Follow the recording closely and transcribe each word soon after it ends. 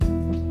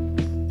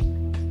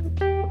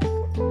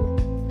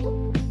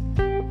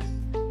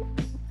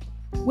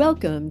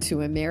Welcome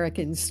to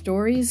American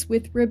Stories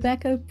with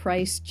Rebecca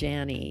Price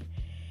Janney.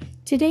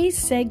 Today's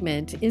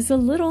segment is a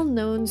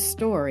little-known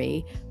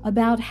story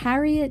about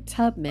Harriet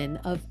Tubman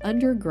of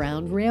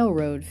Underground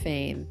Railroad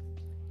fame.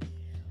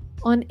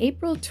 On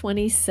April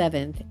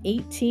 27,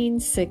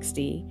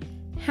 1860,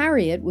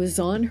 Harriet was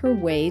on her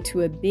way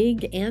to a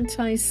big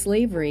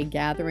anti-slavery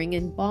gathering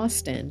in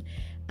Boston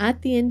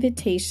at the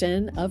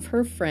invitation of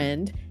her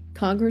friend,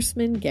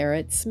 Congressman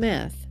Gerrit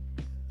Smith.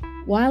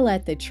 While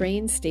at the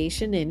train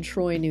station in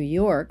Troy, New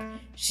York,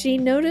 she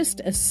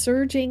noticed a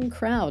surging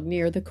crowd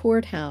near the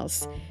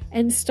courthouse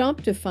and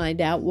stopped to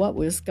find out what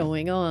was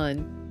going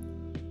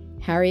on.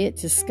 Harriet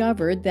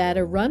discovered that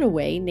a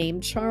runaway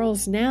named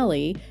Charles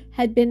Nally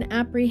had been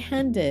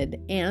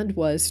apprehended and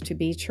was to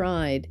be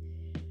tried.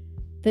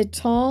 The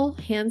tall,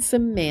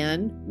 handsome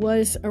man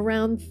was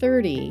around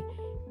 30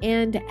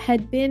 and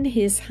had been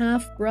his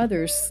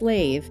half-brother's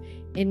slave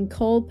in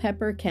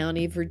Culpeper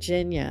County,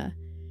 Virginia.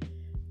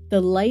 The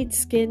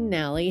light-skinned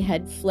Nally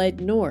had fled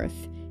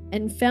north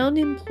and found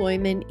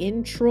employment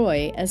in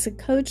Troy as a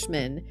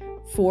coachman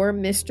for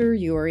Mr.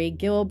 Uri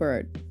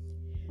Gilbert.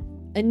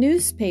 A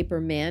newspaper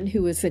man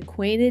who was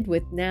acquainted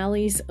with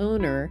Nally's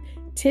owner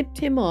tipped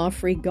him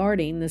off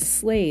regarding the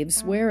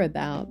slave's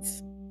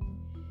whereabouts.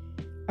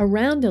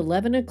 Around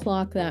 11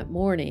 o'clock that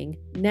morning,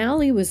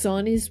 Nally was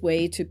on his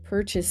way to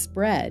purchase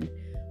bread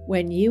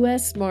when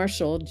U.S.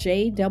 Marshal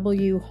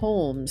J.W.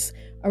 Holmes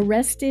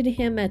arrested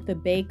him at the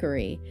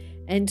bakery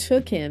and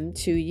took him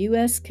to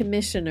U.S.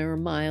 Commissioner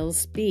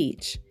Miles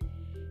Beach.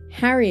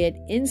 Harriet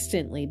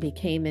instantly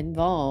became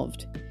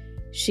involved.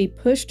 She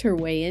pushed her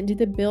way into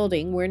the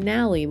building where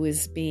Nally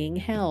was being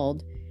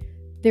held.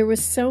 There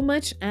was so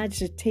much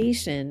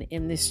agitation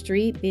in the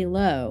street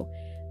below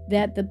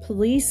that the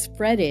police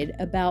fretted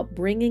about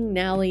bringing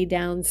Nally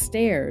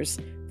downstairs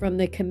from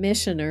the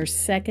commissioner's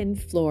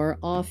second-floor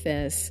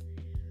office.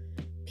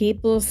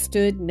 People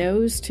stood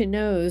nose to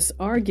nose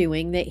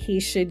arguing that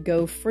he should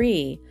go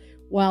free,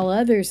 while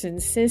others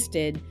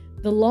insisted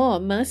the law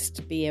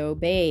must be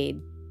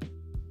obeyed.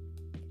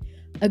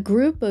 A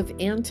group of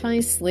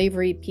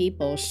anti-slavery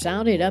people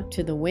shouted up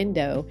to the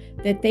window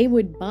that they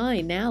would buy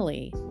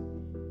Nally.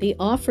 The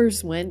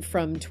offers went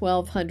from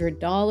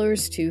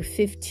 $1,200 to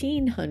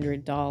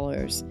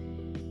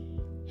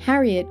 $1,500.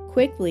 Harriet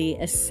quickly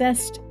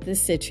assessed the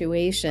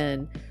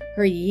situation,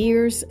 her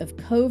years of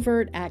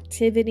covert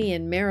activity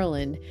in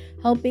Maryland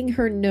helping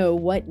her know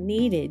what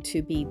needed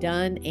to be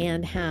done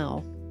and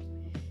how.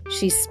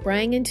 She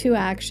sprang into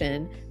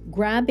action,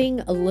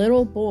 grabbing a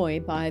little boy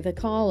by the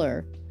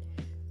collar.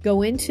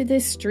 "Go into the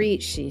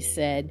street," she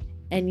said,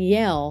 "and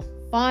yell,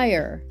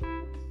 'Fire!'"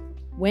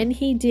 When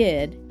he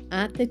did,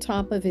 at the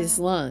top of his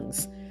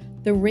lungs,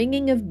 the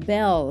ringing of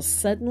bells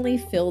suddenly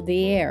filled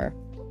the air,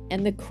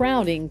 and the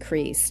crowd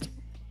increased.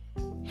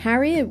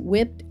 Harriet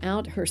whipped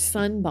out her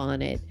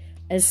sunbonnet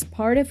as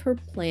part of her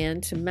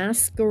plan to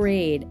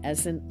masquerade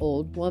as an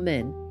old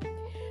woman.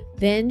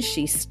 Then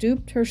she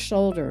stooped her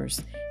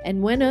shoulders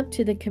and went up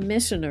to the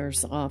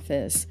commissioner's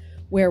office,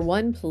 where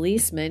one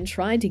policeman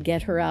tried to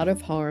get her out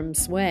of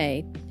harm's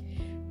way.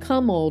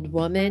 "Come, old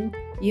woman,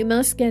 you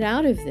must get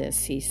out of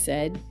this," he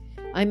said.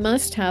 "I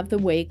must have the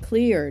way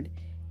cleared.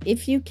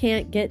 If you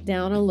can't get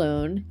down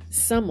alone,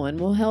 someone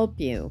will help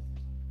you."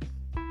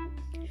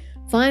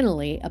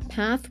 Finally, a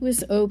path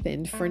was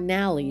opened for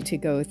Nally to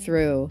go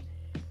through.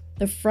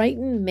 The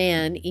frightened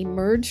man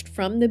emerged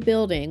from the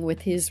building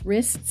with his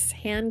wrists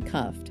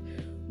handcuffed,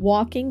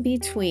 walking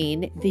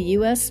between the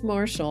U.S.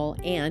 Marshal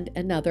and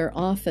another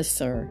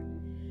officer.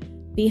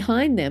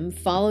 Behind them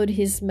followed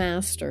his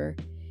master.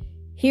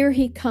 "Here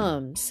he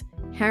comes,"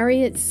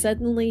 Harriet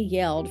suddenly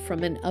yelled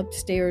from an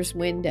upstairs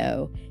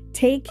window.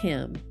 "Take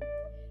him."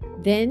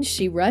 Then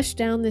she rushed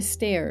down the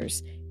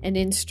stairs and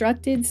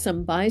instructed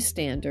some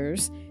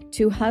bystanders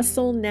to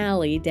hustle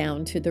Nally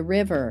down to the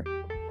river.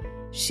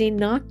 She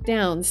knocked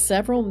down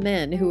several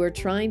men who were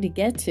trying to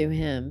get to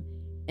him,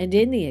 and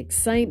in the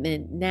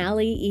excitement,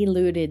 Nally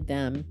eluded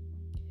them.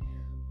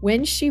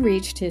 When she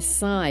reached his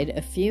side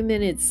a few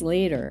minutes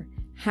later,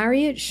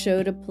 Harriet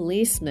showed a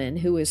policeman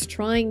who was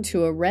trying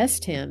to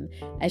arrest him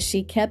as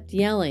she kept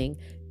yelling,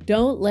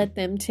 "Don't let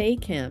them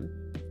take him."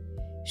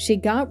 She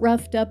got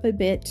roughed up a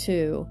bit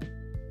too.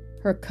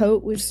 Her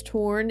coat was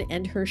torn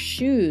and her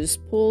shoes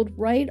pulled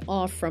right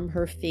off from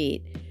her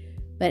feet,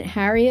 but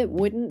Harriet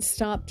wouldn't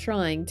stop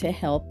trying to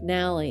help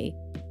Nally.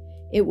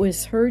 It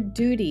was her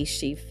duty,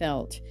 she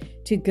felt,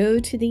 to go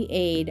to the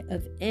aid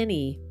of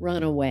any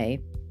runaway.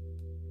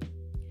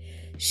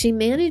 She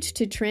managed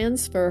to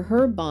transfer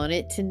her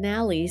bonnet to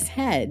Nally's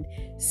head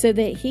so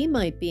that he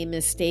might be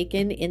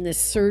mistaken in the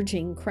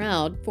surging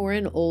crowd for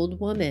an old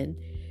woman.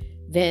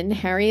 Then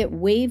Harriet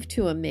waved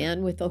to a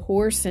man with a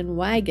horse and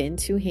wagon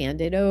to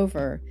hand it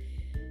over.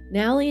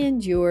 Nally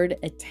endured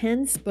a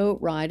tense boat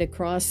ride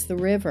across the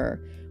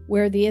river,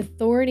 where the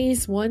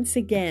authorities once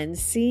again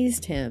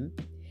seized him.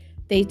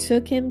 They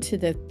took him to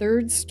the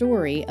third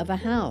story of a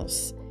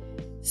house.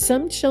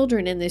 Some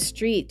children in the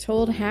street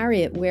told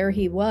Harriet where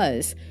he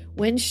was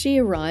when she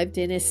arrived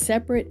in a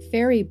separate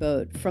ferry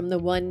boat from the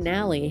one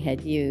Nally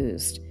had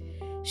used.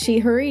 She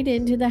hurried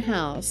into the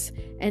house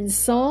and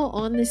saw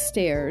on the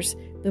stairs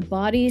the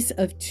bodies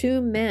of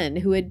 2 men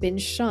who had been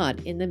shot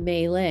in the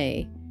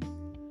melee.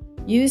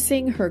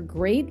 Using her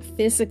great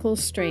physical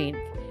strength,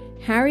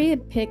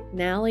 Harriet picked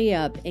Nally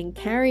up and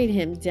carried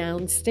him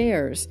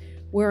downstairs,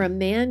 where a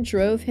man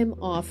drove him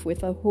off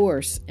with a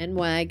horse and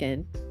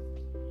wagon.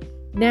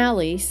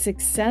 Nally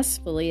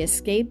successfully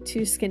escaped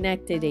to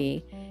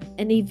Schenectady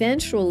and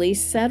eventually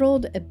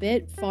settled a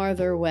bit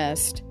farther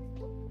west.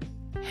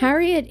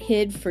 Harriet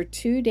hid for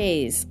 2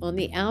 days on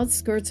the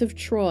outskirts of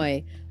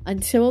Troy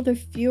until the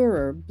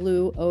furor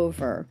blew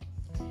over.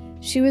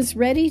 She was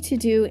ready to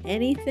do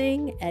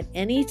anything at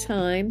any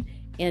time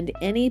and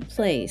any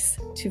place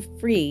to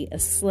free a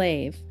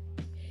slave.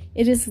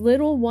 It is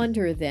little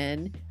wonder,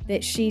 then,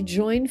 that she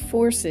joined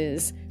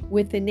forces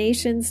with the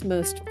nation's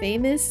most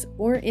famous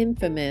or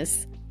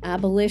infamous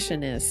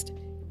abolitionist,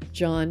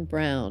 John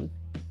Brown.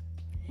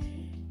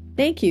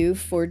 Thank you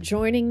for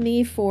joining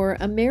me for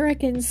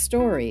American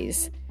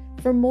Stories.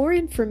 For more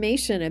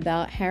information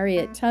about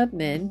Harriet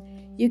Tubman,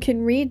 you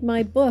can read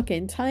my book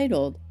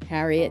entitled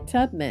Harriet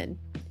Tubman.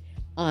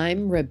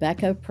 I'm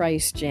Rebecca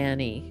Price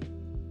Janney.